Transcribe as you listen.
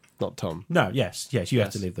not Tom. No, yes, you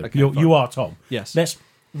have to leave them. Okay, You are Tom. Yes.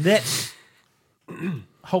 Let's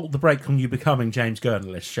hold the break on you becoming James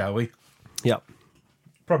Gurnalist, shall we? Yep.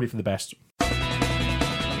 Probably for the best.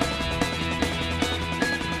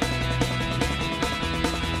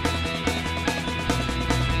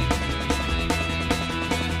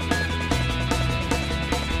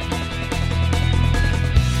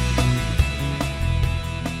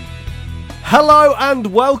 Hello and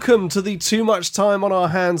welcome to the Too Much Time on Our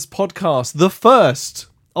Hands podcast, the first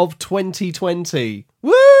of 2020.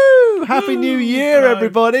 Woo! Happy New Year,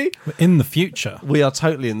 everybody! We're in the future. We are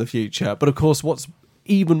totally in the future. But of course, what's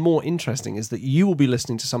even more interesting is that you will be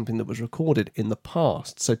listening to something that was recorded in the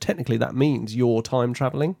past. So technically that means you're time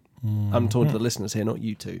travelling. I'm talking to the listeners here, not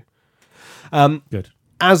you two. Good.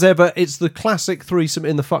 As ever, it's the classic threesome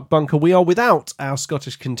in the fuck bunker. We are without our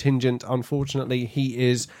Scottish contingent. Unfortunately, he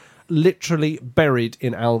is literally buried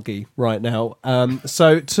in algae right now.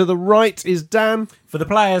 So to the right is Dan. For the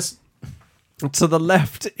players. To the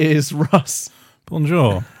left is Russ.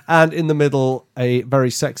 Bonjour. And in the middle, a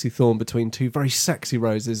very sexy thorn between two very sexy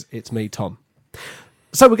roses. It's me, Tom.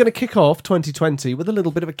 So we're going to kick off 2020 with a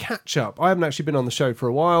little bit of a catch-up. I haven't actually been on the show for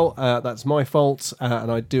a while. That's my fault,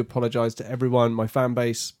 and I do apologise to everyone, my fan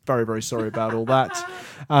base. Very, very sorry about all that.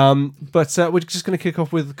 But we're just going to kick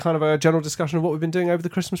off with kind of a general discussion of what we've been doing over the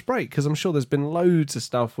Christmas break, because I'm sure there's been loads of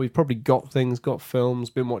stuff. We've probably got things, got films,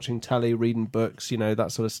 been watching telly, reading books, you know,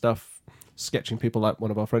 that sort of stuff, sketching people like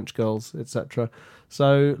one of our French girls, etc.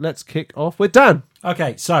 So let's kick off with Dan.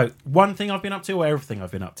 Okay, so one thing I've been up to, or everything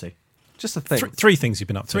I've been up to? Just a thing. Three things you've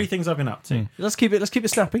been up to. Three things I've been up to. Let's keep it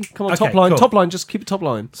snappy. Come on, Okay, top line. cool. Top line, just keep it top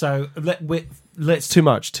line. So let's Too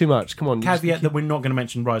much. Come on. caveat that we're not going to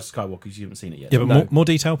mention Rise of Skywalker because you haven't seen it yet. Yeah, but No. more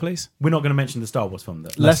detail, please. We're not going to mention the Star Wars film.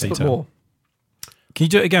 That Less but detail. more. Can you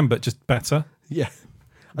do it again, but just better? Yeah.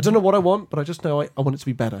 I don't know what I want, but I just know I want it to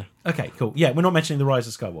be better. Okay, cool. Yeah, we're not mentioning the Rise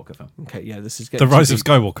of Skywalker film. Okay, yeah, this is The getting Rise too of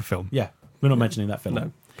deep. Skywalker film. Yeah, we're not mentioning that film.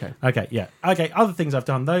 No. Okay. Okay, yeah. Okay, other things I've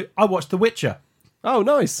done, though. I watched The Witcher. Oh,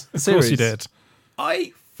 nice. Of course you did.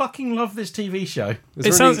 I fucking love this TV show.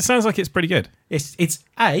 It sounds like it's pretty good. It's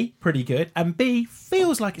A, pretty good, and B,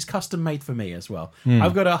 feels like it's custom made for me as well. Hmm.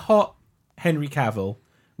 I've got a hot Henry Cavill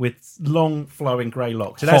with long flowing grey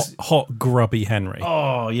locks. And Hot, grubby Henry.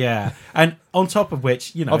 oh, yeah. And on top of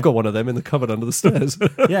which, you know... I've got one of them in the cupboard under the stairs.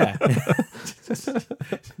 Yeah. Is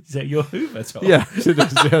that your Hoover, Tom? Yeah, it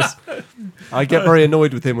is, yes. I get very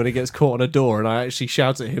annoyed with him when he gets caught on a door, and I actually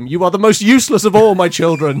shout at him, "You are the most useless of all my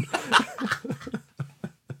children.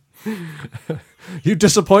 You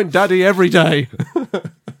disappoint Daddy every day."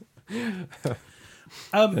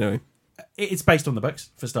 Anyway. It's based on the books,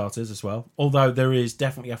 for starters, as well. Although there is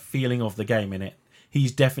definitely a feeling of the game in it.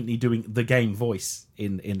 He's definitely doing the game voice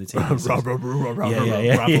in the TV series.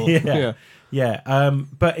 Yeah.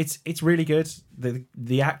 But it's really good.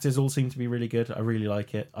 The actors all seem to be really good. I really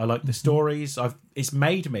like it. I like the stories. It's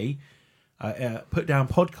made me put down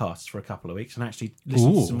podcasts for a couple of weeks and actually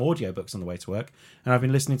listen to some audiobooks on the way to work. And I've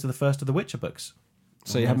been listening to the first of the Witcher books.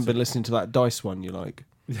 So you haven't been listening to that Dice one you like?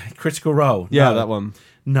 Critical Role. Yeah, No. that one.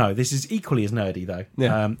 No, this is equally as nerdy, though.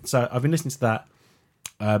 Yeah. So I've been listening to that,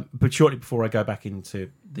 but shortly before I go back into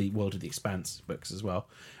the World of the Expanse books as well,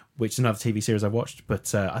 which is another TV series I've watched,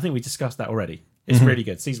 but I think we discussed that already. It's really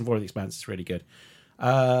good. Season 4 of the Expanse is really good.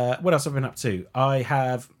 What else have I been up to? I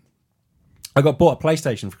got bought a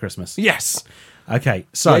PlayStation for Christmas. Yes. Okay,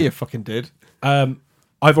 so Yeah, you fucking did. I've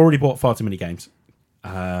already bought far too many games.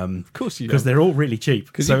 Of course you Because do. they're all really cheap.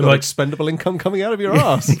 Because So you've got like expendable income coming out of your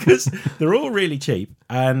ass. because they're all really cheap,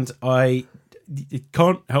 and I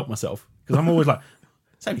can't help myself because I'm always like,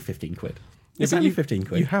 it's only 15 quid. It's but only you- 15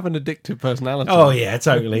 quid. You have an addictive personality. Oh yeah,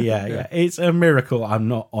 totally. Yeah. It's a miracle I'm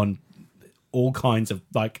not on all kinds of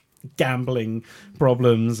like gambling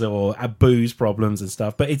problems or booze problems and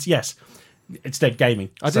stuff. But it's instead gaming.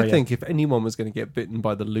 I So, did yeah. think if anyone was going to get bitten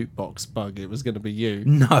by the loot box bug, it was going to be you.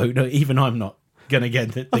 No, even I'm not gonna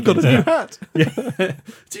get the I've got a new hat.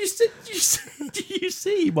 Do you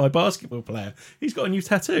see my basketball player? He's got a new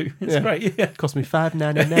tattoo. It's Yeah. great. Yeah. Cost me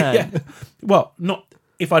 $5.99. Yeah. Well, not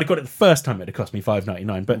if I'd got it the first time, it'd have cost me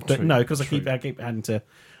 $5.99. But True, no, because I keep having to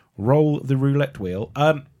roll the roulette wheel.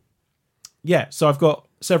 So I've got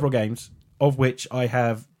several games of which I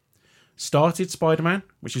have started Spider-Man,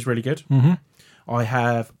 which is really good. Mm-hmm. I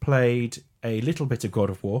have played a little bit of God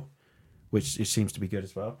of War, which it seems to be good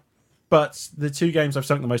as well. But the two games I've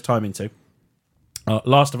sunk the most time into are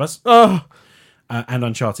Last of Us Oh, and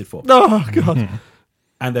Uncharted 4. oh God.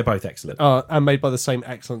 And they're both excellent. And made by the same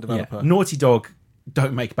excellent Yeah. developer. Naughty Dog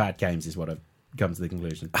don't make bad games is what I've come to the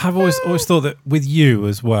conclusion. I've always thought that with you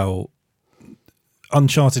as well,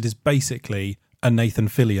 Uncharted is basically a Nathan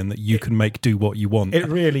Fillion that you can make do what you want. It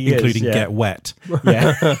really is, including yeah. get wet.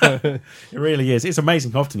 Yeah, it really is. It's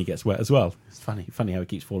amazing how often he gets wet as well. It's funny how he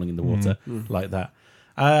keeps falling in the water like that.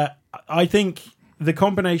 I think the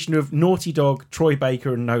combination of Naughty Dog, Troy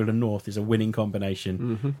Baker, and Nolan North is a winning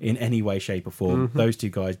combination in any way, shape, or form. Those two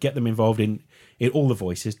guys, get them involved in all the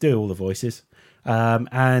voices, do all the voices,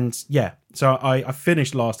 and yeah. So I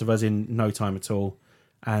finished Last of Us in no time at all,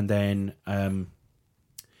 and then.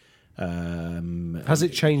 Has it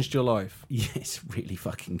changed your life? Yeah, it's really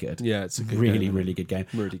fucking good. Yeah, it's a good really, game, really good game.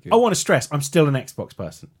 Really good. I want to stress, I'm still an Xbox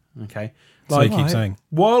person. Okay, So you keep saying.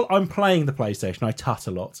 while I'm playing the PlayStation, I tut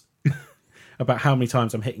a lot about how many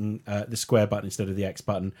times I'm hitting the square button instead of the X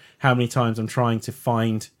button. How many times I'm trying to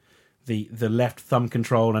find the left thumb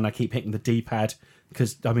control and I keep hitting the D-pad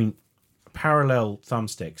because I mean, parallel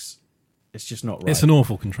thumbsticks. It's just not right. It's an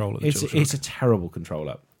awful controller. It's a terrible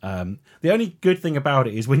controller. The only good thing about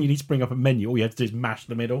it is when you need to bring up a menu, all you have to do is mash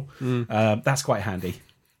the middle. That's quite handy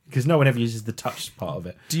because no one ever uses the touch part of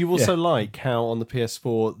it. Do you also like how on the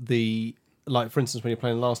PS4 for instance when you're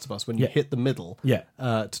playing Last of Us, when you hit the middle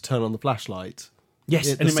to turn on the flashlight,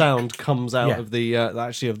 yes, the sound comes out of the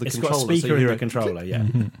controller. It's got a speaker in the controller. Yeah,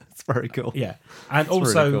 it's very cool. Yeah, and It's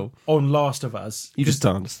also really cool. on Last of Us, You just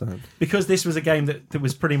don't understand. because this was a game that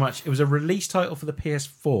was pretty much it was a release title for the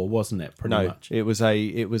PS4, wasn't it? Pretty much. It was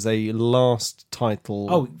a last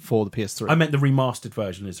title for the PS3. I meant the remastered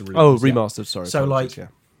version is a release. Remastered. Sorry. So apologies, like.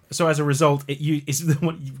 So as a result, it's the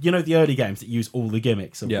one, the early games that use all the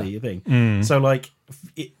gimmicks of the thing. So like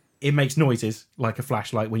it makes noises like a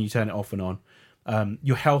flashlight when you turn it off and on.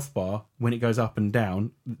 Your health bar, when it goes up and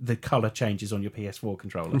down, the color changes on your PS4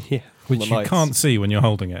 controller. which you can't see when you're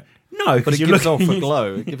holding it. No, but it gives off a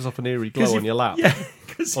glow. It gives off an eerie glow on your lap,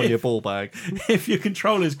 on your ball bag. If your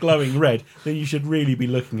controller's glowing red, then you should really be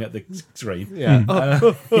looking at the screen. Yeah.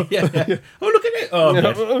 Oh, look at it! Oh, I'm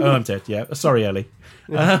dead. I'm dead. Yeah. Sorry, Ellie.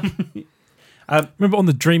 Remember on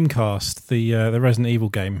the Dreamcast, the Resident Evil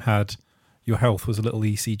game had your health was a little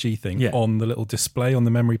ECG thing on the little display on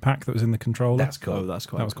the memory pack that was in the controller. That's cool. Oh, that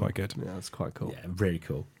was quite good. Yeah, that's quite cool. Yeah, really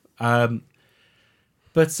cool. So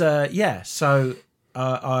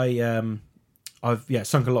I've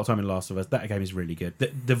sunk a lot of time in Last of Us. That game is really good.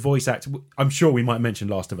 The voice act. I'm sure we might mention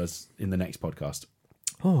Last of Us in the next podcast.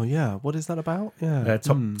 Oh yeah, what is that about? Yeah,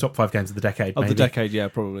 top 5 games of the decade. Of maybe. the decade, yeah,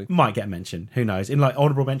 probably Might get a mention. Who knows? In like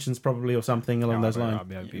honorable mentions, probably, or something along those lines.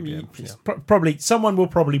 Probably someone will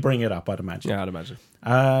probably bring it up. I'd imagine. Yeah, I'd imagine.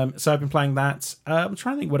 So I've been playing that. I'm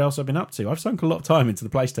trying to think what else I've been up to. I've sunk a lot of time into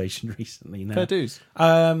the PlayStation recently. Now, Fair dues.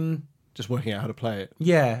 Just working out how to play it.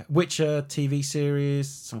 Yeah, Witcher TV series.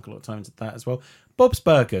 Sunk a lot of time into that as well. Bob's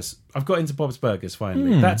Burgers. I've got into Bob's Burgers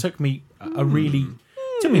finally. That took me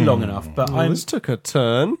took me long enough, but this took a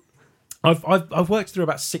turn. I've worked through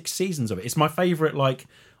about 6 seasons of it. It's my favourite, like,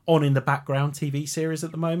 on in the background TV series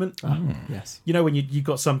at the moment. Yes. You know when you've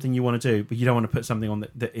got something you want to do, but you don't want to put something on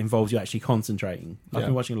that involves you actually concentrating. I've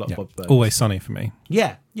been watching a lot of Bob's Burgers. Always Sunny for me.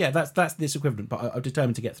 Yeah, that's this equivalent, but I'm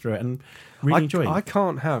determined to get through it and really enjoy it. I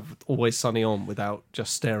can't have Always Sunny on without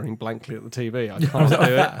just staring blankly at the TV. I can't do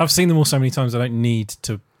it. I've seen them all so many times I don't need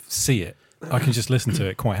to see it. I can just listen to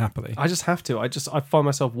it quite happily. I just have to. I find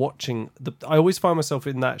myself watching I always find myself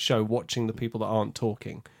in that show watching the people that aren't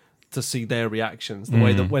talking to see their reactions. The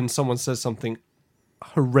way that when someone says something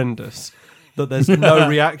horrendous, that there's no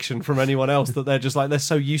reaction from anyone else. That they're just like they're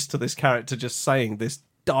so used to this character just saying this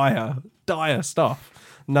dire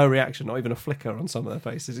stuff. No reaction, not even a flicker on some of their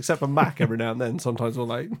faces, except for Mac every now and then. Sometimes we'll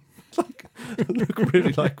like look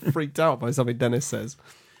really like freaked out by something Dennis says.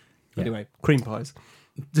 Anyway, cream pies.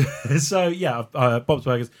 So yeah, Bob's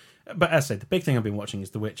Burgers. But as I say, the big thing I've been watching is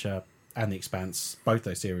The Witcher and The Expanse. Both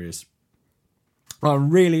those series are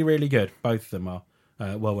really, really good. Both of them are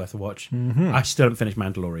well worth a watch. I still haven't finished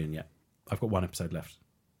Mandalorian yet. I've got 1 episode left.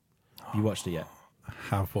 Have you watched it yet? I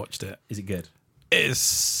have watched it. Is it good? It's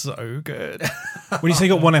so good. When you say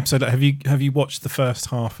you got 1 episode, have you watched the first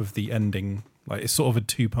half of the ending? Like it's sort of a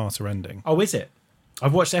 2-parter ending. Oh, is it?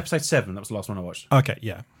 I've watched episode 7. That was the last one I watched. Okay,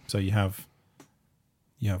 yeah. So you have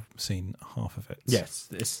seen half of it. Yes.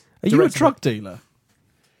 Are you a drug dealer?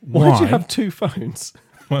 Why do you have 2 phones?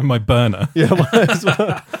 My burner. Yeah, as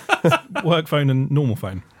well. Work phone and normal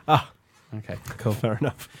phone. Okay, Cool, fair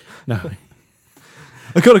enough. No.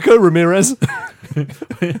 I gotta go, Ramirez.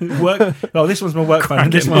 Work. Oh, this one's my work phone.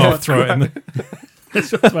 This one's throw it in the...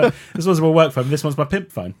 this one's my work phone. This one's my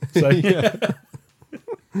pimp phone. So Yeah.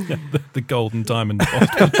 the gold and diamond box.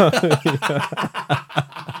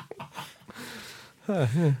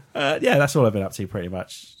 that's all I've been up to pretty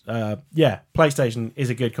much. PlayStation is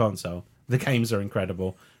a good console. The games are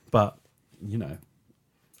incredible, but I'm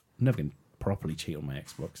never going to properly cheat on my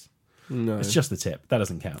Xbox. No, It's just the tip. That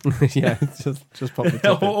doesn't count. yeah, just pop the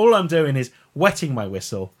top in. All I'm doing is wetting my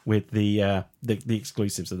whistle with the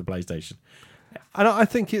exclusives of the PlayStation. And I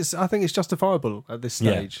think it's justifiable at this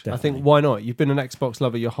Yeah, stage. I definitely. think why not? You've been an Xbox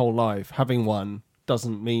lover your whole life. Having one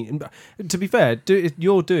doesn't mean. To be fair,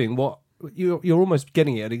 you're doing what you're almost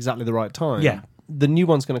getting it at exactly the right time. Yeah. The new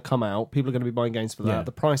one's going to come out. People are going to be buying games for that. Yeah.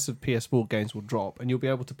 The price of PS4 games will drop, and you'll be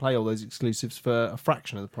able to play all those exclusives for a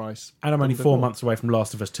fraction of the price. And I'm only Before. 4 months away from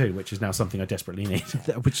Last of Us 2, which is now something I desperately need.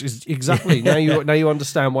 Which is exactly now you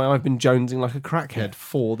understand why I've been jonesing like a crackhead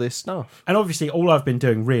for this stuff. And obviously, all I've been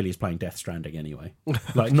doing really is playing Death Stranding anyway,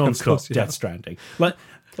 like non-stop course you Death have. Stranding.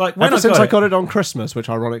 Like when Ever I since got I it, got it on Christmas, which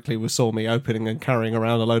ironically saw me opening and carrying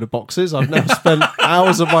around a load of boxes, I've now spent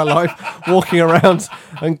hours of my life walking around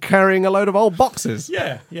and carrying a load of old boxes.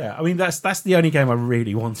 yeah. I mean, that's the only game I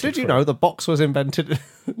really wanted. Did you for know it. the box was invented?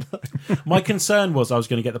 My concern was I was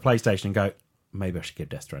going to get the PlayStation and go, maybe I should give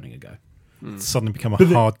Death Stranding a go. Suddenly become a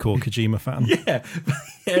hardcore Kojima fan. Yeah,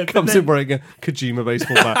 yeah. Comes in wearing a Kojima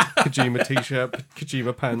baseball bat, Kojima t-shirt,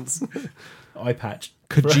 Kojima pants, eye patch.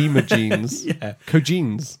 Kojima jeans, Yeah,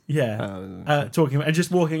 Kojeans. yeah. Talking about and just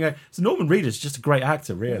walking. So Norman Reedus just a great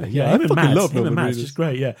actor, really. Yeah, I him and fucking Mads, love him and Norman Mads, Reedus. just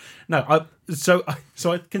great. Yeah. No, so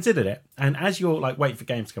I considered it, and as you're like waiting for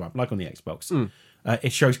games to come up, like on the Xbox,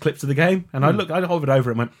 it shows clips of the game, and I hovered over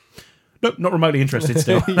it and went, nope, not remotely interested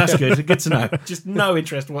still. That's good. Good to know. Just no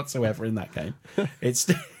interest whatsoever in that game. It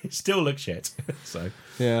still looks shit. So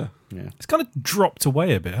Yeah. It's kind of dropped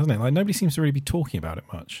away a bit, hasn't it? Like nobody seems to really be talking about it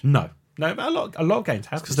much. no, but a lot of games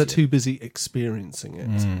have Because this they're year. too busy experiencing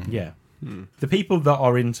it. Yeah. The people that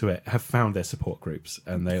are into it have found their support groups,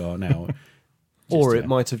 and they are now. Or just, it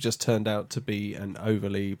might have just turned out to be an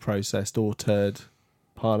overly processed or turd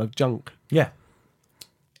pile of junk Yeah.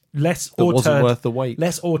 Less that or wasn't turd. worth the wait.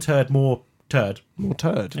 Less or turd, more turd. More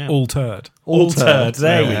turd. Yeah. All turd. All turd.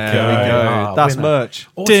 There we go. There we go. Ah, That's winner. merch.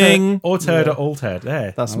 Or Ding. Turd, or turd or all turd.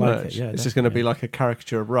 There. That's I like merch. it. Yeah, it's just going to be like a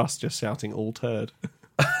caricature of Russ just shouting all turd.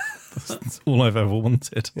 That's all I've ever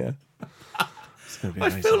wanted. Yeah. It's going to be I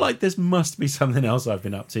amazing. feel like this must be something else I've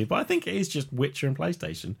been up to, but I think it is just Witcher and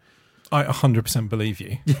PlayStation. I 100% believe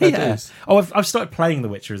you. Yeah. is. Oh, I've started playing The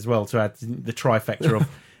Witcher as well to add the trifecta of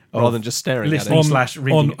rather than just staring at listening it. slash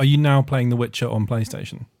reading. Are you now playing The Witcher on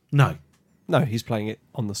PlayStation? No, No, he's playing it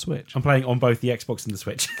on the Switch. I'm playing on both the Xbox and the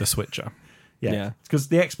Switch. The Switcher. Yeah, Yeah. because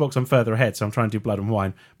the Xbox I'm further ahead, so I'm trying to do Blood and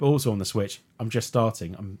Wine, but also on the Switch I'm just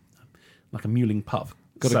starting. I'm like a mewling pup.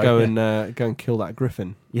 Got to So, go yeah. and go and kill that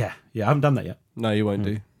griffin. Yeah, I haven't done that yet. No, you won't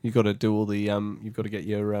do. You got to do all the. You've got to get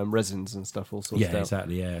your resins and stuff all sorted Yeah, out.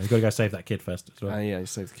 exactly. Yeah, I've got to go save that kid first as well. Yeah, you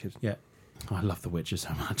save the kid. Yeah. Oh, I love The Witcher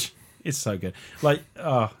so much. It's so good. Like,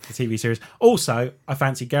 the TV series. Also, I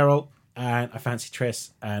fancy Geralt, and I fancy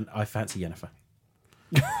Triss, and I fancy Yennefer.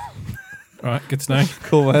 All right, good to know.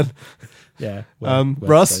 Cool, man. Yeah.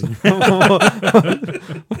 Russ? so-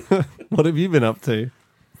 What have you been up to?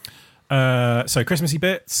 So Christmassy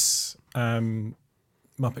bits,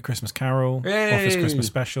 Muppet Christmas Carol, Yay. Office Christmas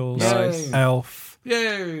Specials, Nice. Elf.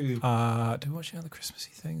 Yay! Do we watch any other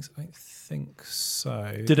Christmassy things? I don't think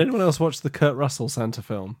so. Did anyone else watch the Kurt Russell Santa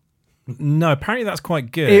film? No, apparently that's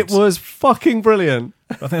quite good. It was fucking brilliant.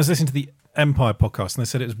 I think I was listening to the Empire podcast and they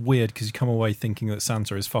said it was weird because you come away thinking that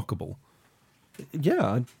Santa is fuckable.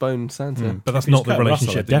 Yeah, I'd bone Santa. But that's If it's not the Kurt Russell,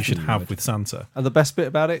 relationship I that you should definitely have would. with Santa. And the best bit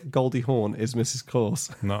about it, Goldie Hawn is Mrs. Claus.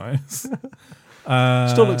 Nice.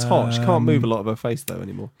 Still looks hot. She can't move a lot of her face though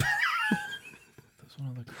anymore.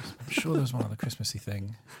 I'm sure there's one other Christmassy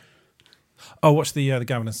thing. Oh, watch the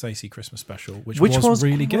Gavin and Stacey Christmas special, which Which was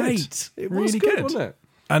really great. good. It Really was good, good. wasn't it?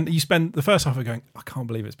 And you spend the first half of it going, I can't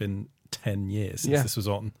believe it's been 10 years since Yeah. this was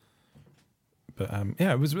on. But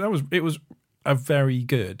yeah, it was a very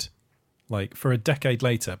good, like for a decade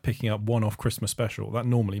later, picking up one-off Christmas special. That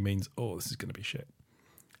normally means, oh, this is going to be shit.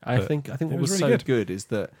 I But think what it was was so really good is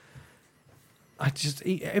that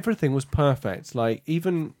everything was perfect. Like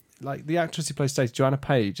even like the actress who plays Stacey, Joanna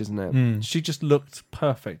Page, isn't it? Mm. She just looked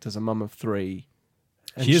perfect as a mum of three.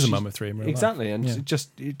 And She is a she's- mum of three in real life. Exactly, and Yeah.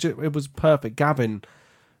 it was perfect. Gavin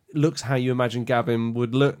looks how you imagine Gavin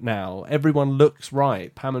would look now. Everyone looks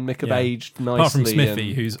right. Pam and Mick have Yeah. aged nicely. Apart from Smithy,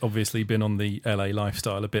 and- who's obviously been on the LA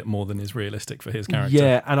lifestyle a bit more than is realistic for his character.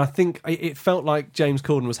 yeah, and I think it felt like James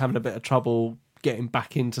Corden was having a bit of trouble getting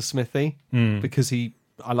back into Smithy because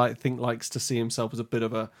likes to see himself as a bit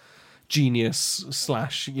of a genius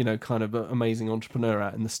 / kind of amazing entrepreneur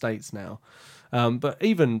out in the States now. But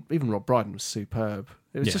even Rob Brydon was superb.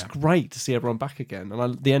 It was Yeah. just great to see everyone back again,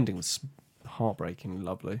 and the ending was heartbreakingly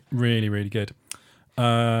lovely. Really, really good.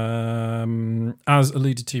 As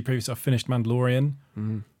alluded to previously, I finished Mandalorian.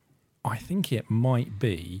 I think it might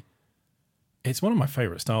be It's one of my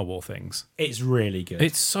favourite Star Wars things. It's really good.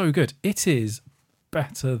 It's so good. It is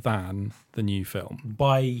better than the new film.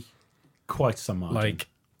 By quite some margin. Like,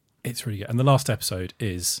 it's really good. And the last episode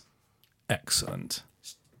is excellent.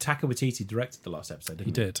 Taika Waititi directed the last episode,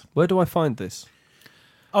 didn't he? He did. Where do I find this?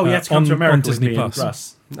 Oh, you had to come to on America Disney with me and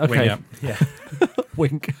Plus. Russ. Okay. Yeah. Yeah.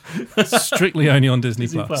 Wink. Strictly only on Disney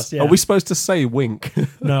Plus. Plus, yeah. Are we supposed to say wink?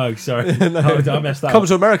 No, sorry. I messed that Come up.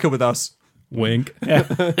 to America with us. Wink. Yeah.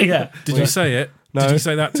 Yeah. Did you say it? No. Did you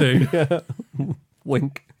say that too?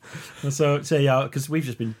 Wink. So yeah, because we've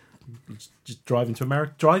just been driving to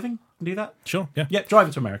America. Driving? Do that? Sure. Yeah. Yep,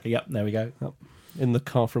 driving to America. Yep, there we go. In the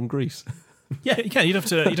car from Greece. Yeah. You'd have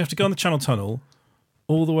to go on the Channel Tunnel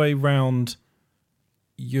all the way round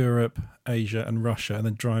Europe, Asia, and Russia, and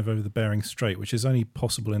then drive over the Bering Strait, which is only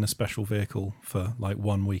possible in a special vehicle for like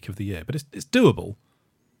 1 week of the year. But it's doable.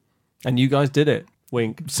 And you guys did it.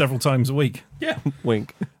 Wink. Several times a week. Yeah.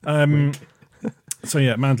 Wink. So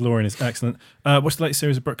yeah, Mandalorian is excellent. Watched the latest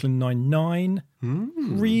series of Brooklyn Nine-Nine.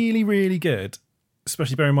 Really, really good.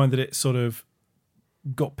 Especially bear in mind that it sort of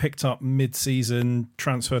got picked up mid-season,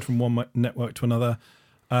 transferred from one network to another.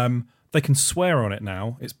 They can swear on it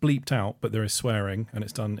now. It's bleeped out, but there is swearing, and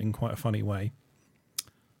it's done in quite a funny way.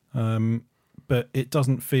 But it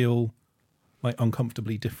doesn't feel like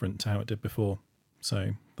uncomfortably different to how it did before.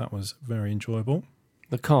 So that was very enjoyable.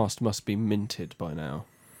 The cast must be minted by now.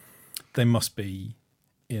 They must be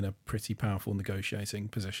in a pretty powerful negotiating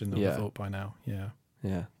position, I would have Yeah. thought by now. Yeah.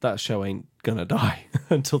 Yeah, that show ain't gonna die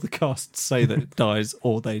until the cast say that it dies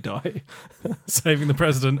or they die. Saving the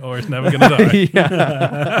president or it's never going to die.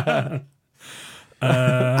 Yeah.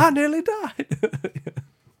 I nearly died.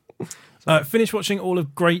 Finished watching all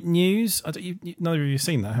of Great News. Neither of you have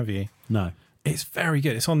seen that, have you? No. It's very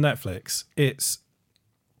good. It's on Netflix. It's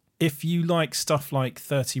if you like stuff like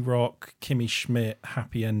 30 Rock, Kimmy Schmidt,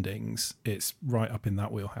 Happy Endings, it's right up in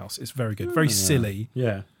that wheelhouse. It's very good. Very silly,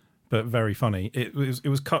 Yeah. but very funny. It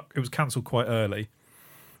was cancelled quite early,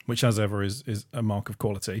 which as ever is a mark of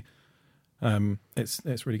quality.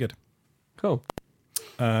 It's really good. Cool.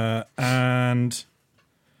 And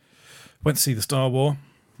went to see the Star Wars,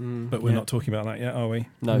 but we're yeah. not talking about that yet, are we?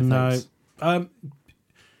 No, thanks.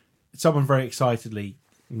 Someone very excitedly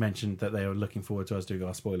mentioned that they were looking forward to us doing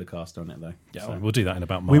our spoiler cast on it, though. Yeah, So we'll do that in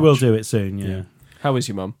about March. we will do it soon. Yeah. How is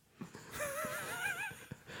your mum?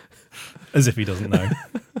 As if he doesn't know.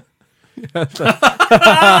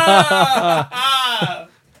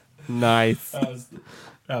 Nice.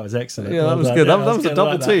 That was excellent. Yeah, that Well was done. good. Yeah, That was a good. double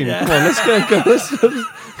I like that. team. Yeah.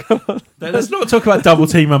 Come on, let's go. Let's not talk about double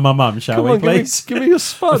team on my mum, shall Come we, on, please? give me your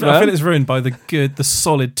spot, I feel man. it's ruined by the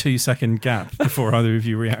solid 2-second gap before either of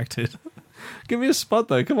you reacted. Give me a spot,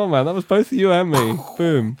 though. Come on, man. That was both you and me.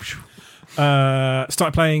 Boom.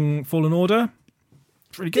 Started playing Fallen Order.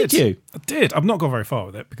 It's really good. Did you? I did. I've not got very far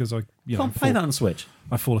with it because I Can't play that on Switch.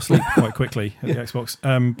 I fall asleep quite quickly at the Xbox.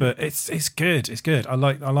 But it's good. It's good. I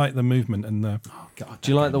like the movement and the God,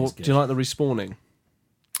 Do you like the respawning?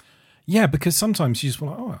 yeah, because sometimes you just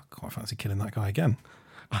want I quite fancy killing that guy again.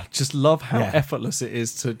 I just love how Yeah. effortless it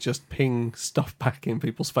is to just ping stuff back in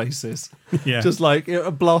people's faces. Yeah, Just like a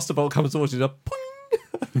blaster bolt comes towards you, just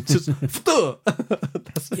ping! Just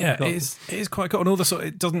That's yeah. cool. It is quite cool, and all the sort.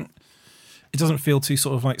 It doesn't feel too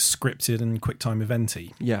sort of like scripted and quick time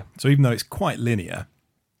eventy. Yeah. So even though it's quite linear,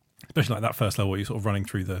 especially like that first level where you're sort of running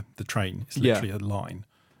through the train, it's Yeah. literally a line.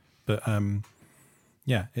 But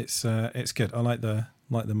yeah, it's good. I like the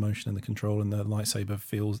motion and the control, and the lightsaber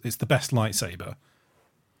feels it's the best lightsaber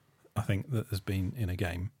I think that has been in a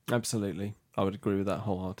game. Absolutely. I would agree with that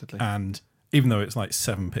wholeheartedly. And even though it's like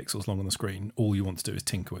 7 pixels long on the screen, all you want to do is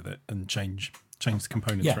tinker with it and change the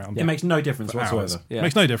components Yeah, around. it makes no difference for hours. whatsoever. Yeah.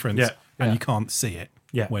 Makes no difference. Yeah. And Yeah. you can't see it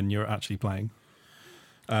Yeah. when you're actually playing.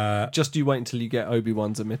 Just you wait until you get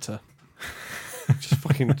Obi-Wan's emitter. Just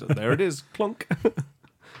fucking, there it is. Clunk.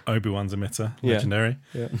 Obi-Wan's emitter, Yeah. legendary.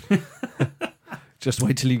 Yeah. Just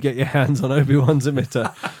wait till you get your hands on Obi-Wan's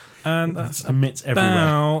emitter. And that's Emits everywhere.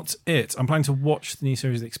 about it. I'm planning to watch the new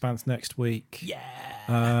series The Expanse next week. Yeah.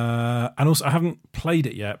 And also, I haven't played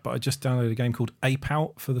it yet, but I just downloaded a game called Ape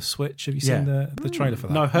Out for the Switch. Have you seen the trailer for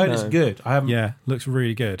that? No, I heard it's No. good. I haven't. Yeah, looks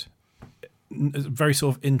really good. Very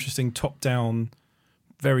sort of interesting top-down,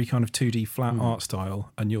 very kind of 2D flat art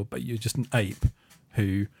style, and you're just an ape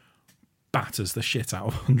who batters the shit out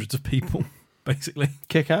of hundreds of people, basically.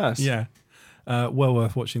 Kick ass. Yeah, well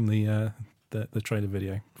worth watching the trailer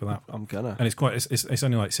video for that. I'm gonna. And it's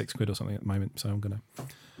only like £6 or something at the moment, so I'm gonna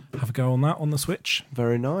have a go on that on the Switch.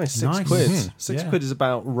 Very nice. £6. Nice. Mhm. £6 Yeah. is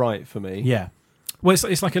about right for me. Yeah. Well,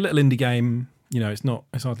 it's like a little indie game. You know,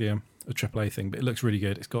 it's hardly a AAA thing, but it looks really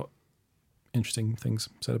good. interesting things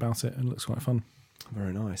said about it, and it looks quite fun.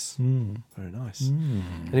 Very nice. Very nice.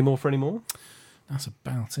 Any more for any more? That's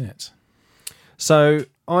about it. So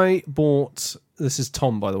I bought. This is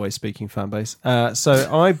Tom, by the way, speaking fan base. So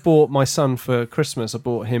I bought my son for Christmas. I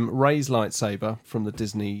bought him Ray's lightsaber from the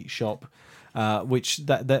Disney shop. Which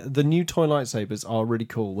the new toy lightsabers are really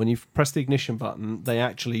cool. When you press the ignition button, they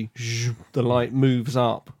actually the light moves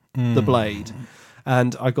up the blade.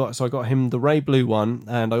 And I got him the Ray blue one,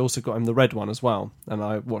 and I also got him the red one as well. And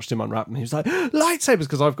I watched him unwrap, and he was like, lightsabers,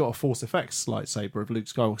 because I've got a Force Effects lightsaber of Luke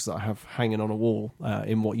Skywalker that I have hanging on a wall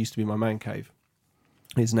in what used to be my man cave.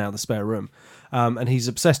 Is now the spare room. And he's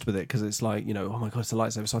obsessed with it because it's like, oh my God, it's a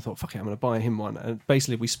lightsaber. So I thought, fuck it, I'm going to buy him one. And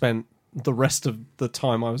basically we spent the rest of the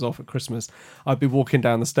time I was off at Christmas, I'd be walking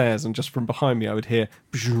down the stairs and just from behind me I would hear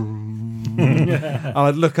and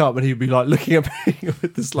I'd look up and he'd be like looking at me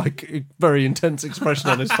with this like very intense expression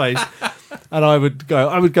on his face, and I would go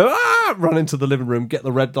run into the living room, get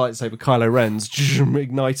the red lightsaber Kylo Ren's,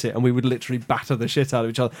 ignite it, and we would literally batter the shit out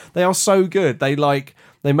of each other. They are so good. They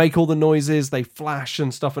make all the noises, they flash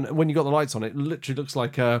and stuff, and when you got the lights on, it literally looks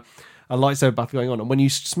like a lightsaber battle going on. And when you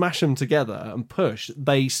smash them together and push,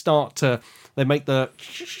 they make the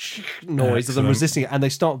noise of them resisting it, and they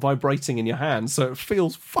start vibrating in your hands. So it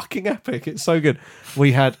feels fucking epic. It's so good.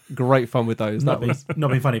 We had great fun with those. Not being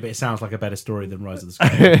funny, but it sounds like a better story than Rise of the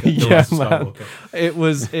Skywalker. It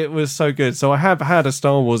was so good. So I have had a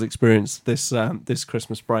Star Wars experience this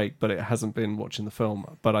Christmas break, but it hasn't been watching the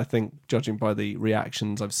film. But I think, judging by the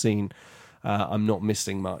reactions I've seen, I'm not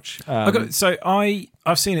missing much. So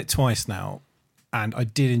I've seen it twice now, and I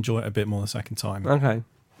did enjoy it a bit more the second time. Okay.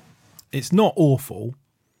 It's not awful,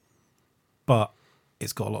 but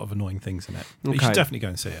it's got a lot of annoying things in it. But you should definitely go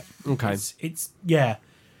and see it. Okay. It's yeah.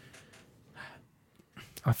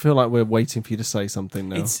 I feel like we're waiting for you to say something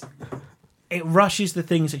now. It rushes the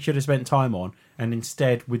things it should have spent time on, and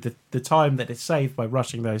instead, with the time that it's saved by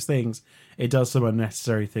rushing those things, it does some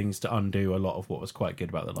unnecessary things to undo a lot of what was quite good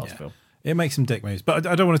about the last film. It makes some dick moves, but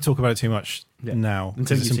I don't want to talk about it too much now,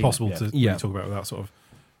 because it's impossible to really talk about it without sort of...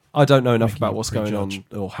 I don't know enough about what's going on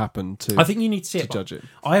or happened to... I think you need to see it. Judge it.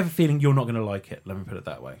 I have a feeling you're not going to like it, let me put it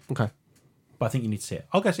that way. Okay. But I think you need to see it.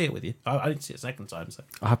 I'll go see it with you. I didn't see it a second time, so...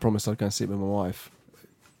 I had promised I'd go and see it with my wife.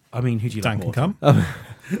 I mean, who do you like more? Dan can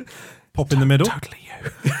come. Pop in the middle. Totally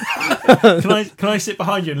you. Can I sit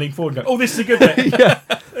behind you and lean forward and go, oh, this is a good bit? Yeah.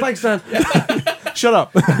 Thanks, Dan. Shut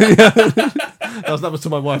up. That was to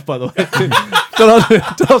my wife, by the way.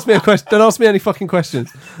 Don't ask me a question. Don't ask me any fucking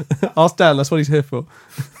questions. Ask Dan. That's what he's here for.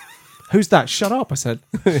 Who's that? Shut up, I said.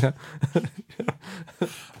 Yeah.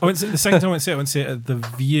 The second time I went to see it at The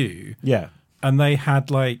View. Yeah. And they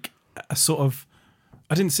had like a sort of...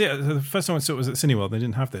 I didn't see it. The first time I saw it was at Cineworld. They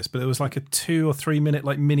didn't have this, but it was like a 2 or 3 minute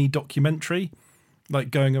like mini documentary,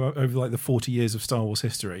 like going over like the 40 years of Star Wars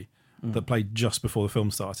history that played just before the film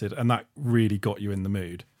started, and that really got you in the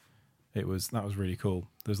mood. That was really cool.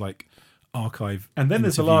 There's like archive, and then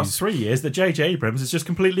there's the last 3 years that J.J. Abrams has just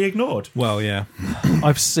completely ignored. Well, yeah,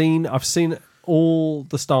 I've seen all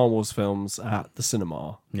the Star Wars films at the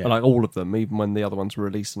cinema, like all of them, even when the other ones were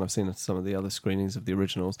released, and I've seen some of the other screenings of the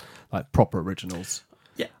originals, like proper originals.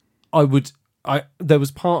 Yeah, there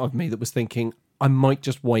was part of me that was thinking I might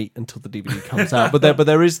just wait until the DVD comes out, but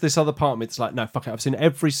there is this other part of me that's like, no, fuck it, I've seen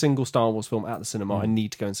every single Star Wars film at the cinema. I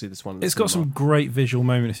need to go and see this one. It's got some great visual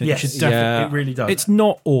moments in it. Yes, it really does. It's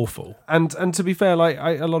not awful, and to be fair, like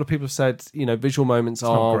a lot of people have said, visual moments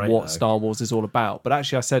are what Star Wars is all about. But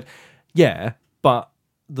actually, I said, yeah, but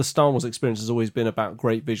the Star Wars experience has always been about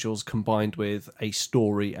great visuals combined with a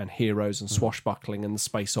story and heroes and swashbuckling and the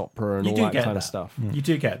space opera and all that kind of stuff. You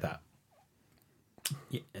do get that.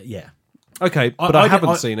 Yeah. Okay, but I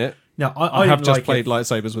haven't seen it. No, I have just played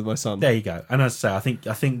lightsabers with my son. There you go. And as I say,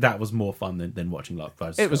 I think that was more fun than watching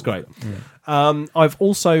Rise. It was great. Yeah. I've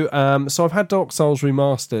also I've had Dark Souls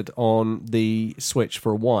remastered on the Switch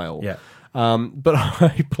for a while. Yeah. But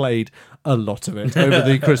I played a lot of it over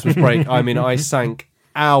the Christmas break. I mean, I sank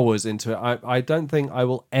hours into it. I don't think I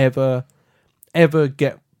will ever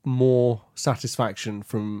get more satisfaction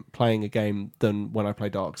from playing a game than when I play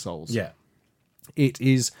Dark Souls. Yeah. It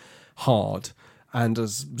is hard, and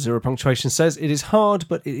as Zero Punctuation says, it is hard,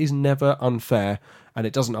 but it is never unfair, and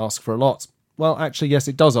it doesn't ask for a lot. Well, actually, yes,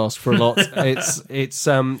 it does ask for a lot. But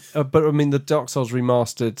I mean, the Dark Souls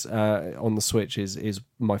remastered on the Switch is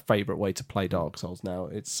my favourite way to play Dark Souls now.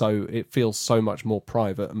 It feels so much more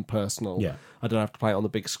private and personal. Yeah. I don't have to play it on the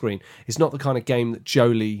big screen. It's not the kind of game that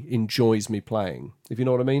Jolie enjoys me playing, if you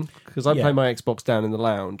know what I mean. Because I play my Xbox down in the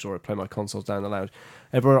lounge, or I play my consoles down in the lounge.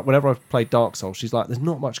 Whenever I've played Dark Souls, she's like, there's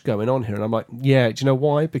not much going on here. And I'm like, yeah, do you know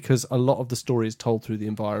why? Because a lot of the story is told through the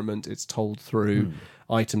environment. It's told through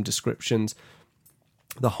item descriptions.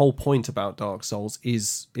 The whole point about Dark Souls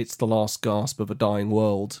is it's the last gasp of a dying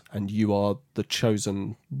world, and you are the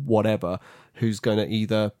chosen whatever who's going to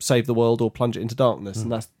either save the world or plunge it into darkness,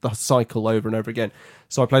 and that's the cycle over and over again.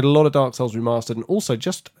 So I played a lot of Dark Souls Remastered, and also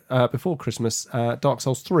just before Christmas, Dark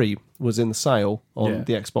Souls 3 was in the sale on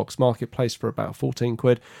the Xbox Marketplace for about 14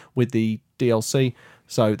 quid with the DLC,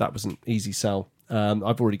 so that was an easy sell.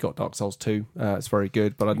 I've already got Dark Souls 2, it's very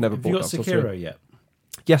good, but I'd never bought Dark Souls 3. Have you got Sekiro yet?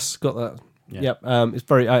 Yes, got that. Yeah. Yep,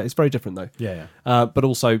 it's very different though. Yeah. But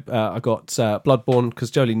also, I got Bloodborne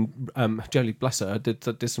because Jolie, bless her,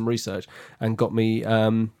 did some research and got me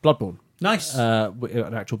Bloodborne. Nice.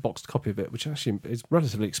 An actual boxed copy of it, which actually is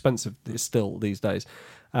relatively expensive still these days.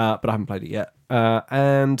 But I haven't played it yet.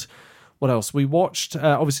 And what else? We watched,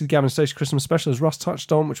 obviously, the Gavin Station Christmas special, as Russ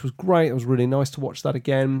touched on, which was great. It was really nice to watch that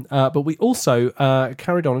again. But we also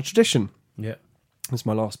carried on a tradition. Yeah. That's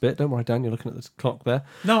my last bit. Don't worry, Dan, you're looking at the clock there.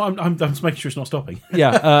 No, I'm just making sure it's not stopping.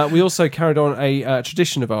 Yeah, we also carried on a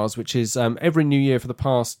tradition of ours, which is every New Year for the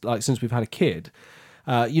past, since we've had a kid,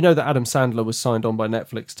 you know that Adam Sandler was signed on by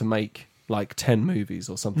Netflix to make 10 movies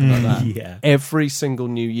or something like that. Yeah. Every single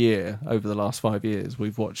New Year over the last 5 years,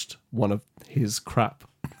 we've watched one of his crap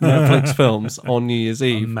Netflix films on New Year's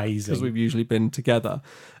Eve. Amazing. Because we've usually been together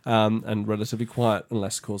and relatively quiet,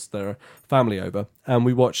 unless, of course, there are family over. And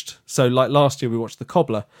we watched, last year we watched The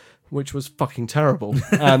Cobbler, which was fucking terrible.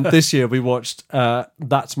 And this year we watched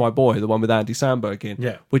That's My Boy, the one with Andy Samberg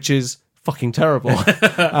in, which is fucking terrible.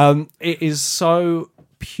 It is so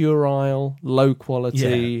puerile, low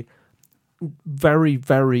quality, very,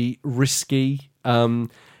 very risky.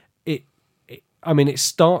 It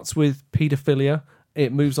starts with paedophilia.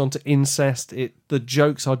 It moves on to incest. The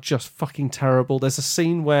jokes are just fucking terrible. There's a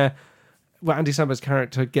scene where Andy Samberg's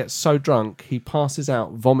character gets so drunk, he passes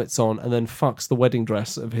out, vomits on, and then fucks the wedding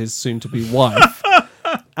dress of his soon-to-be wife.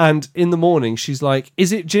 And in the morning, she's like,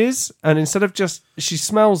 is it jizz? And instead of she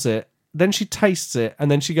smells it, then she tastes it, and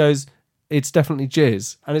then she goes, it's definitely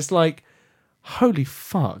jizz. And it's like, holy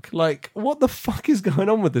fuck. What the fuck is going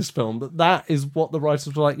on with this film? That is what the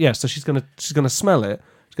writers were like, yeah, so she's gonna smell it,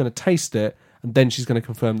 she's gonna taste it, and then she's going to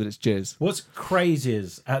confirm that it's jizz. What's crazy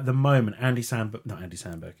is, at the moment, the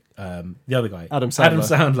other guy, Adam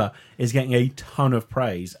Sandler, is getting a ton of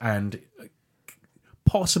praise and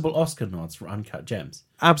possible Oscar nods for Uncut Gems.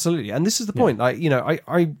 Absolutely, and this is the point. I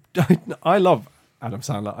love Adam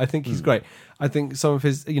Sandler. I think he's great. I think some of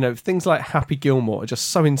his, things like Happy Gilmore are just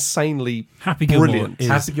so insanely brilliant.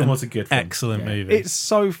 Happy Gilmore's a good film. Excellent movie. It's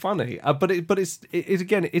so funny, but it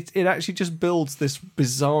actually just builds this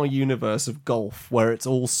bizarre universe of golf where it's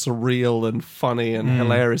all surreal and funny and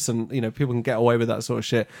hilarious, and people can get away with that sort of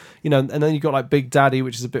shit. And then you've got Big Daddy,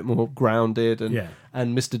 which is a bit more grounded,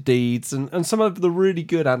 and Mr. Deeds, and some of the really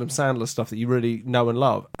good Adam Sandler stuff that you really know and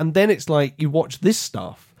love. And then it's you watch this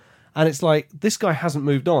stuff, and it's this guy hasn't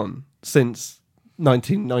moved on since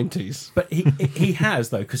 1990s. But he has,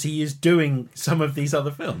 though, because he is doing some of these other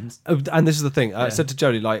films. And this is the thing. I said to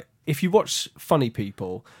Jodie, if you watch Funny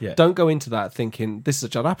People, don't go into that thinking this is a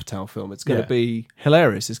Judd Apatow film. It's going to be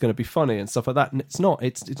hilarious. It's going to be funny and stuff like that. And it's not.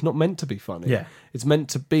 It's not meant to be funny. Yeah. It's meant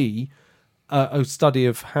to be a study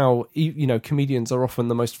of how comedians are often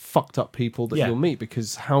the most fucked up people that you'll meet,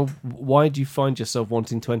 because why do you find yourself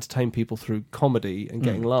wanting to entertain people through comedy and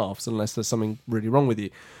getting laughs unless there's something really wrong with you?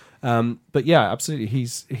 But yeah, absolutely,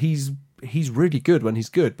 he's really good when he's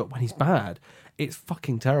good, but when he's bad, it's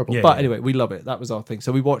fucking terrible. Anyway, we love it. That was our thing.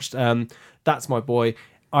 So we watched That's My Boy.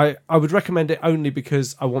 I would recommend it only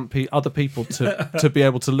because I want other people to be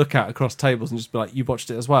able to look at across tables and just be like, you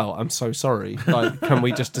watched it as well? I'm so sorry. Can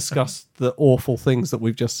we just discuss the awful things that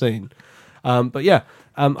we've just seen? But yeah,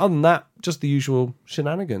 other than that, just the usual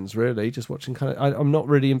shenanigans, really. Just watching I'm not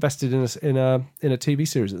really invested in a TV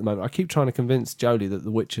series at the moment. I keep trying to convince Jolie that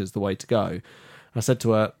The Witcher is the way to go. I said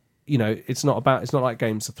to her, it's not like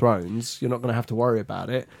Games of Thrones. You're not going to have to worry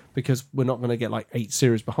about it because we're not going to get 8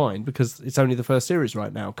 series behind because it's only the first series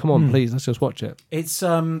right now. Come on, please, let's just watch it. It's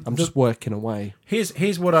I'm just working away.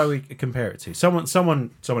 Here's what I would compare it to.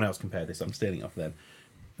 Someone else compared this. I'm stealing off them.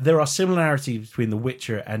 There are similarities between The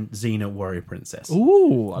Witcher and Xena Warrior Princess.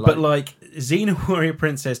 Ooh, but Xena Warrior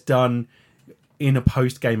Princess done in a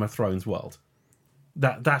post Game of Thrones world.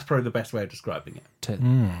 That's probably the best way of describing it.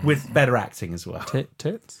 With better acting as well.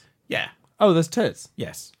 Tits? Yeah. Oh, there's tits.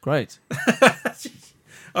 Yes. Great.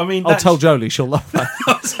 I mean, I'll tell Jolie. She'll love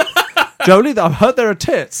that. Jolie, I've heard there are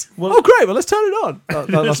tits. Well, oh, great. Well, let's turn it on.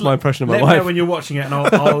 That's my impression of my Let me wife. know when you're watching it, and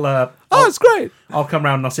I'll oh, it's great. I'll come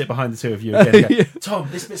round and I'll sit behind the two of you again. And go, Tom,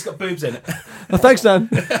 this bit's got boobs in it. Oh, thanks, Dan.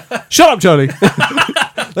 Shut up, Jolie.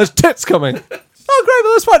 There's tits coming. Oh, great.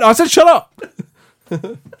 Well, that's fine. I said shut up.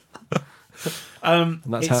 And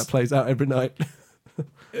that's how it plays out every night.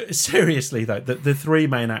 Seriously, though, the three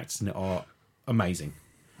main actors in it are amazing.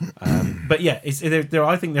 But yeah,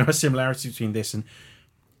 I think there are similarities between this and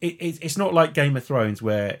it's not like Game of Thrones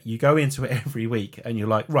where you go into it every week and you're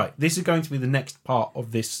like, right, this is going to be the next part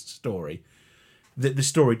of this story. The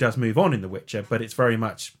story does move on in The Witcher, but it's very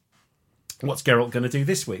much what's Geralt going to do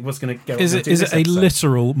this week? What's going to Geralt is do it this a episode?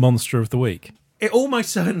 literal monster of the week? It almost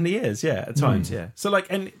certainly is, yeah, at times, yeah. So like,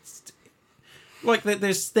 and it's, like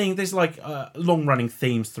there's like long running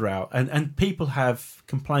themes throughout, and people have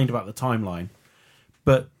complained about the timeline,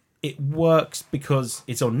 but it works because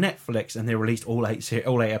it's on Netflix and they released all eight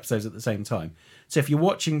episodes at the same time. So if you're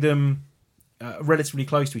watching them relatively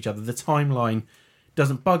close to each other, the timeline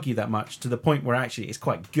doesn't bug you that much, to the point where actually it's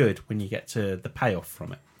quite good when you get to the payoff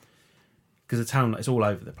from it, because the timeline is all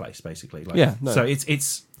over the place basically. Like, yeah. No. So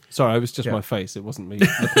it's. Sorry, it was just my face. It wasn't me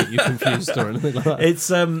looking at you confused or anything like that.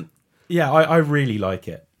 It's yeah, I really like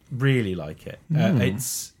it. Really like it.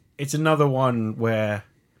 It's another one where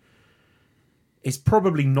it's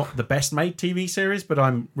probably not the best made TV series, but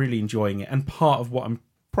I'm really enjoying it. And part of what I'm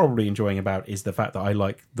probably enjoying about is the fact that I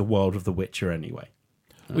like the world of The Witcher anyway.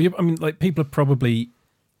 Well, I mean, like, people are probably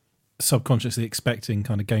subconsciously expecting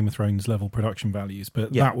kind of Game of Thrones level production values,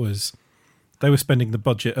 but they were spending the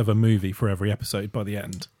budget of a movie for every episode by the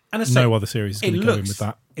end. And no other series is going to go in with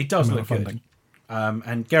that. It does look good.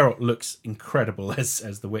 And Geralt looks incredible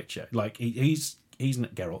as The Witcher. Like, he's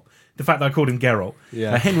not Geralt. The fact that I called him Geralt.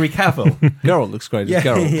 Yeah. Henry Cavill. Geralt looks great as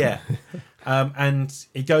Geralt. Yeah. And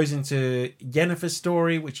it goes into Yennefer's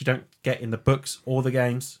story, which you don't get in the books or the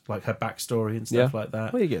games, like her backstory and stuff like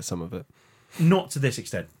that. Well, you get some of it. Not to this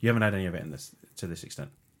extent. You haven't had any of it to this extent.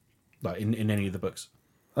 Like, in any of the books.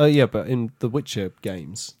 Yeah, but in the Witcher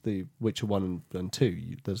games, the Witcher 1 and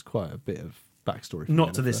 2, there's quite a bit of backstory.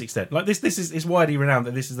 Not to this extent. Like, this is widely renowned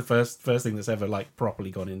that this is the first thing that's ever, like, properly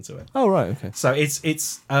gone into it. Oh, right, okay. So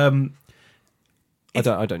it's I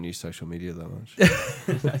don't use social media that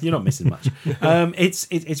much. You're not missing much.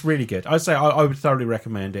 It's really good. I'd say I would thoroughly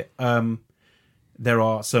recommend it. There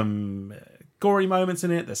are some gory moments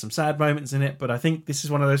in it. There's some sad moments in it, but I think this is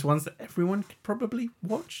one of those ones that everyone could probably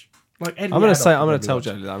watch. Like, I'm going to tell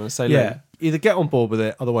Jolie that. I'm going to say, look, either get on board with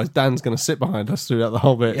it, otherwise Dan's going to sit behind us throughout the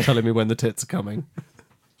whole bit, telling me when the tits are coming.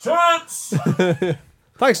 Tits!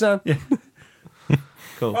 Thanks, Dan. Yeah.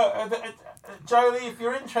 Cool. Jolie, if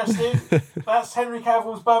you're interested, that's Henry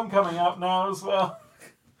Cavill's bum coming up now as well.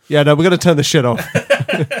 Yeah, no, we're going to turn the shit off.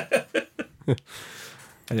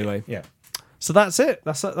 Anyway, yeah. So that's it.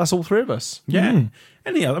 That's all three of us. Yeah.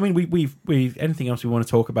 Anyhow, I mean, we've anything else we want to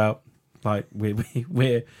talk about? Like,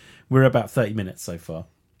 we're about 30 minutes so far.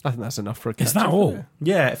 I think that's enough for a catch. Is that all?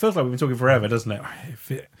 Yeah, it feels like we've been talking forever, doesn't it?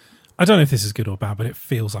 I don't know if this is good or bad, but it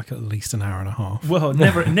feels like at least an hour and a half. Well,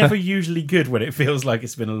 never usually good when it feels like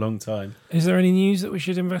it's been a long time. Is there any news that we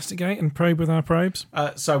should investigate and probe with our probes?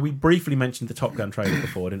 So we briefly mentioned the Top Gun trailer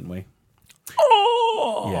before, didn't we?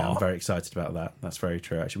 Oh! Yeah, I'm very excited about that. That's very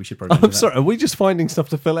true, actually. We should probably I'm sorry, are we just finding stuff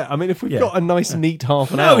to fill it? I mean, if we've got a nice, neat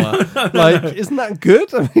half an hour, isn't that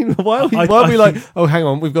good? I mean, why are we like, oh, hang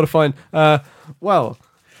on, we've got to find,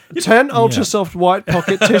 10 ultra-soft white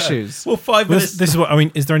pocket tissues. Well, 5 minutes. This is what I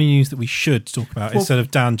mean. Is there any news that we should talk about instead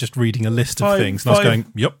of Dan just reading a list of things and us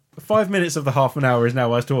going, yep. 5 minutes of the half an hour is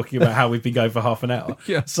now us talking about how we've been going for half an hour.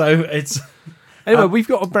 Yeah. So it's... Anyway, we've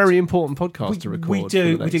got a very important podcast to record. We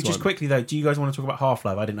do. Just quickly, though, do you guys want to talk about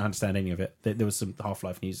Half-Life? I didn't understand any of it. There was some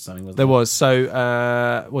Half-Life news or something, wasn't there? There was.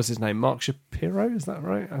 So, what's his name? Mark Shapiro, is that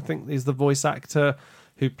right? I think he's the voice actor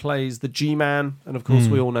who plays the G-Man. And, of course,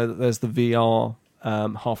 we all know that there's the VR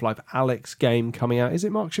Half-Life Alyx game coming out. Is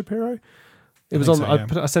it Mark Shapiro? It was on. So,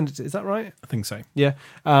 yeah. I sent it. Is that right? I think so. Yeah.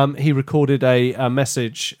 He recorded a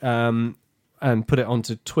message and put it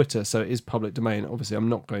onto Twitter, so it is public domain. Obviously, I'm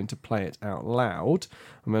not going to play it out loud.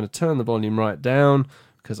 I'm going to turn the volume right down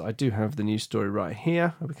because I do have the news story right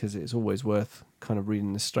here, because it's always worth kind of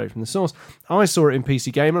reading this straight from the source. I saw it in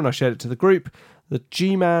PC Gamer and I shared it to the group. The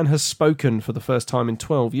G-Man has spoken for the first time in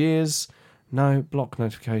 12 years. No, block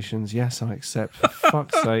notifications. Yes, I accept, for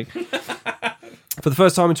fuck's sake. For the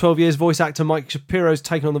first time in 12 years, voice actor Mike Shapiro's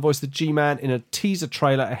taken on the voice of the G-Man in a teaser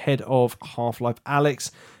trailer ahead of Half-Life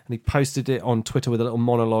Alyx. And he posted it on Twitter with a little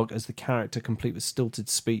monologue as the character, complete with stilted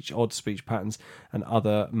speech, odd speech patterns, and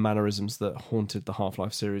other mannerisms that haunted the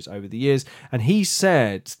Half-Life series over the years. And he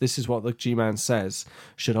said, this is what the G-Man says,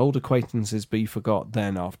 should old acquaintances be forgot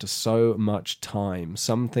then after so much time?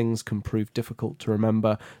 Some things can prove difficult to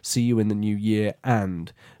remember. See you in the new year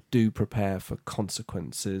and do prepare for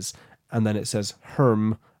consequences. And then it says,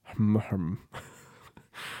 and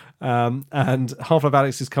Half-Life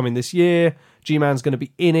Alyx is coming this year. G-Man's going to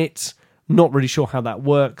be in it. Not really sure how that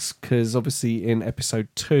works, because obviously in episode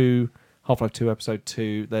 2, Half-Life 2 episode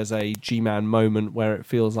 2, there's a G-Man moment where it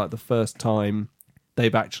feels like the first time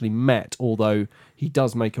they've actually met, although he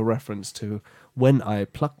does make a reference to when I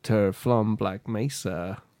plucked her from Black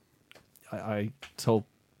Mesa. I told,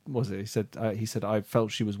 what was it? He said I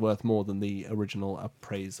felt she was worth more than the original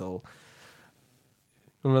appraisal.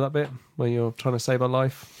 Remember that bit where you're trying to save her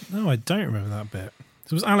life? No, I don't remember that bit.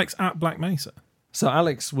 So was Alex at Black Mesa? So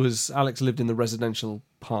Alex lived in the residential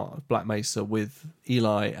part of Black Mesa with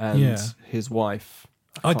Eli and his wife.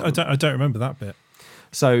 I don't remember that bit.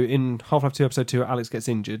 So in Half-Life 2 episode 2, Alex gets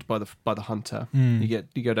injured by the hunter. You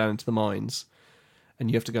go down into the mines,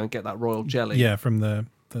 and you have to go and get that royal jelly. Yeah, from the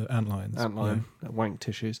antlions. Wank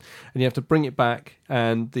tissues. And you have to bring it back,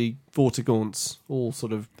 and the Vortigaunts all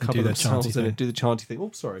sort of cover themselves in it, do the chanty thing.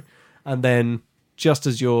 Oh, sorry. And then, just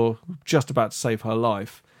as you're just about to save her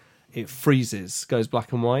life, it freezes, goes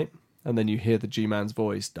black and white, and then you hear the G-Man's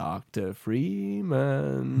voice, Dr.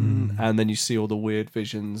 Freeman. And then you see all the weird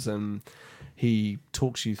visions, and he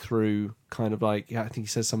talks you through kind of like, I think he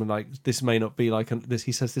says something like, this may not be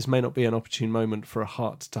this may not be an opportune moment for a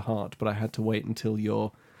heart-to-heart, but I had to wait until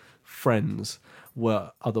your friends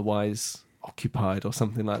were otherwise occupied or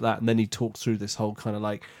something like that. And then he talks through this whole kind of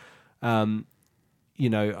like, because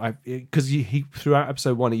he throughout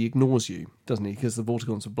episode 1 he ignores you, doesn't he? Because the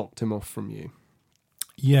Vortigaunts have blocked him off from you.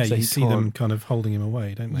 Yeah, so you see them kind of holding him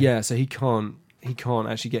away, don't they? Yeah, so he can't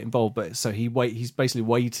actually get involved. But so he's basically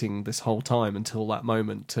waiting this whole time until that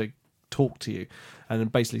moment to talk to you, and then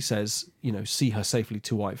basically says, see her safely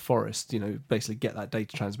to White Forest. Basically get that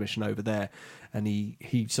data transmission over there, and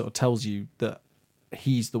he sort of tells you that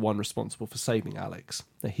he's the one responsible for saving Alex,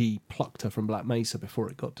 that he plucked her from Black Mesa before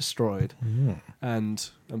it got destroyed and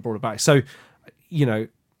brought her back. So, I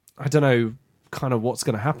don't know kind of what's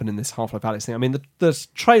going to happen in this Half-Life Alyx thing. I mean, the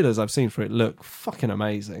trailers I've seen for it look fucking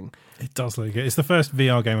amazing. It does look good. It's the first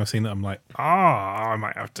VR game I've seen that I'm like, I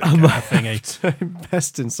might have to get a thingy to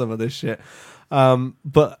invest in some of this shit.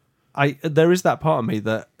 But there is that part of me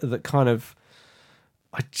that kind of,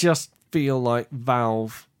 I just feel like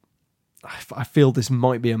Valve, I feel this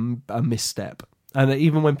might be a misstep. And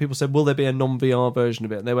even when people said, will there be a non-VR version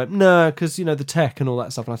of it? And they went, no, because, the tech and all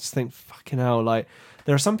that stuff. And I just think, fucking hell, like,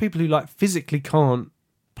 there are some people who, like, physically can't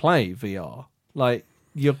play VR. Like,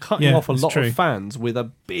 you're cutting off a lot of fans with a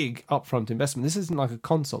big upfront investment. This isn't like a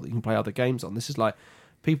console that you can play other games on. This is like,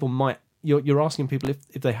 people might, you're asking people if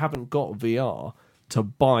they haven't got VR to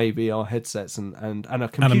buy VR headsets and a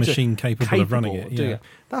computer and a machine capable of running it. Yeah.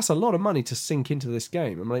 That's a lot of money to sink into this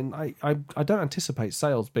game. I mean, I don't anticipate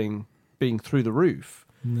sales being through the roof.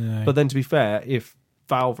 No. But then, to be fair, if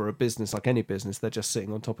Valve are a business like any business, they're just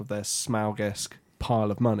sitting on top of their Smaug-esque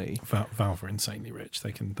pile of money. Valve are insanely rich.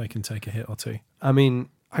 They can take a hit or two. I mean,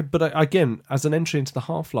 again, as an entry into the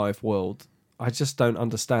Half-Life world, I just don't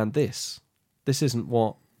understand this. This isn't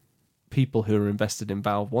what people who are invested in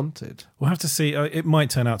Valve wanted. We'll have to see. It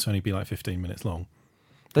might turn out to only be like 15 minutes long.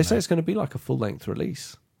 They say it's going to be like a full-length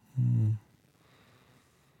release.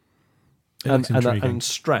 And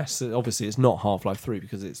stress, obviously, it's not Half-Life 3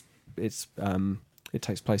 because it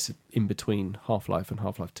takes place in between Half-Life and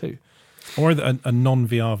Half-Life 2. Or a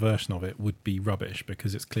non-VR version of it would be rubbish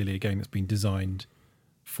because it's clearly a game that's been designed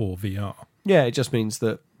for VR. Yeah, it just means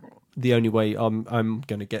that the only way I'm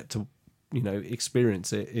going to get to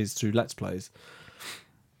experience it is through Let's Plays.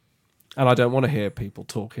 And I don't want to hear people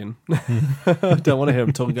talking. I don't want to hear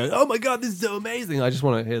them talking, going, oh my God, this is so amazing. I just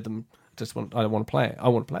want to hear them. I don't want to play it. I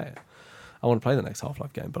want to play it. I want to play the next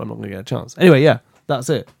Half-Life game, but I'm not going to get a chance. Anyway, yeah, that's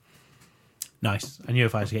it. Nice. I knew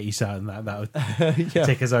if I had to get you started on that would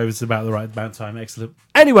take us over to about the right amount of time. Excellent.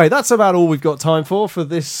 Anyway, that's about all we've got time for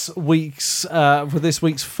this week's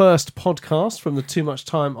first podcast from the Too Much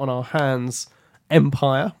Time on Our Hands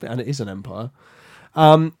empire, and it is an empire.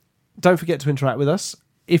 Don't forget to interact with us.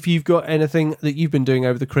 If you've got anything that you've been doing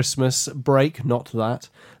over the Christmas break, not that,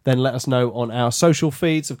 then let us know on our social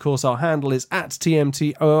feeds. Of course, our handle is at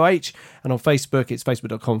TMTOOH, and on Facebook, it's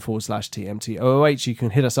facebook.com/TMTOOH. You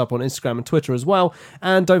can hit us up on Instagram and Twitter as well.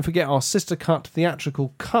 And don't forget our Sister Cut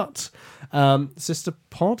Theatrical Cut. Sister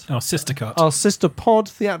Pod? Our Sister Cut. Our Sister Pod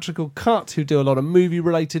Theatrical Cut, who do a lot of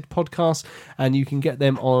movie-related podcasts, and you can get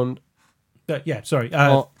them on...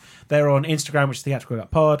 They're on Instagram, which is Theatrical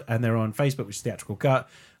Cut Pod, and they're on Facebook, which is Theatrical Cut.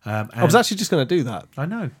 I was actually just going to do that. I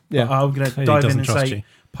know. Yeah. I'm going to dive in and say you.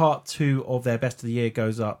 part 2 of their Best of the Year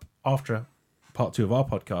goes up after part 2 of our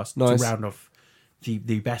podcast Nice. to round off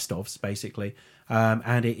the best ofs, basically.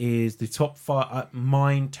 And it is the top 5,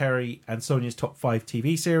 mine, Terry, and Sonia's top 5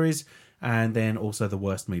 TV series, and then also the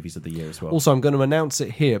worst movies of the year as well. Also, I'm going to announce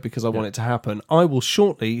it here because I want it to happen. I will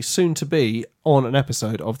shortly, soon to be, on an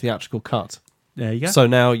episode of Theatrical Cut. There you go. So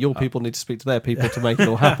now your people need to speak to their people to make it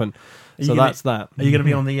all happen. So that's that. Are you going to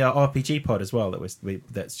be on the RPG pod as well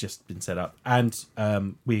that's just been set up? And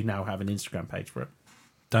we now have an Instagram page for it.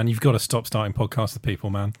 Dan, you've got to stop starting podcasts with people,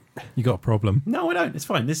 man. You got a problem. No, I don't. It's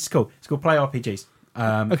fine. This is cool. It's called Play RPGs.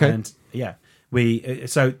 Okay. And yeah,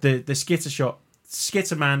 so the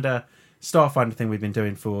Skitamanda Starfinder thing we've been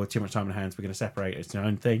doing for Too Much Time on Hands, we're going to separate it. It's our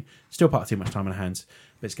own thing. Still part of Too Much Time on Hands,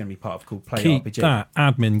 but it's going to be part of called Play Keep RPG. that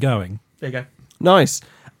admin going. There you go. Nice.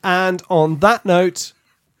 And on that note,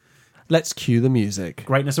 let's cue the music.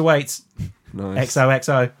 Greatness awaits. Nice.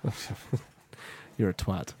 XOXO. You're a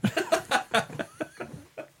twat.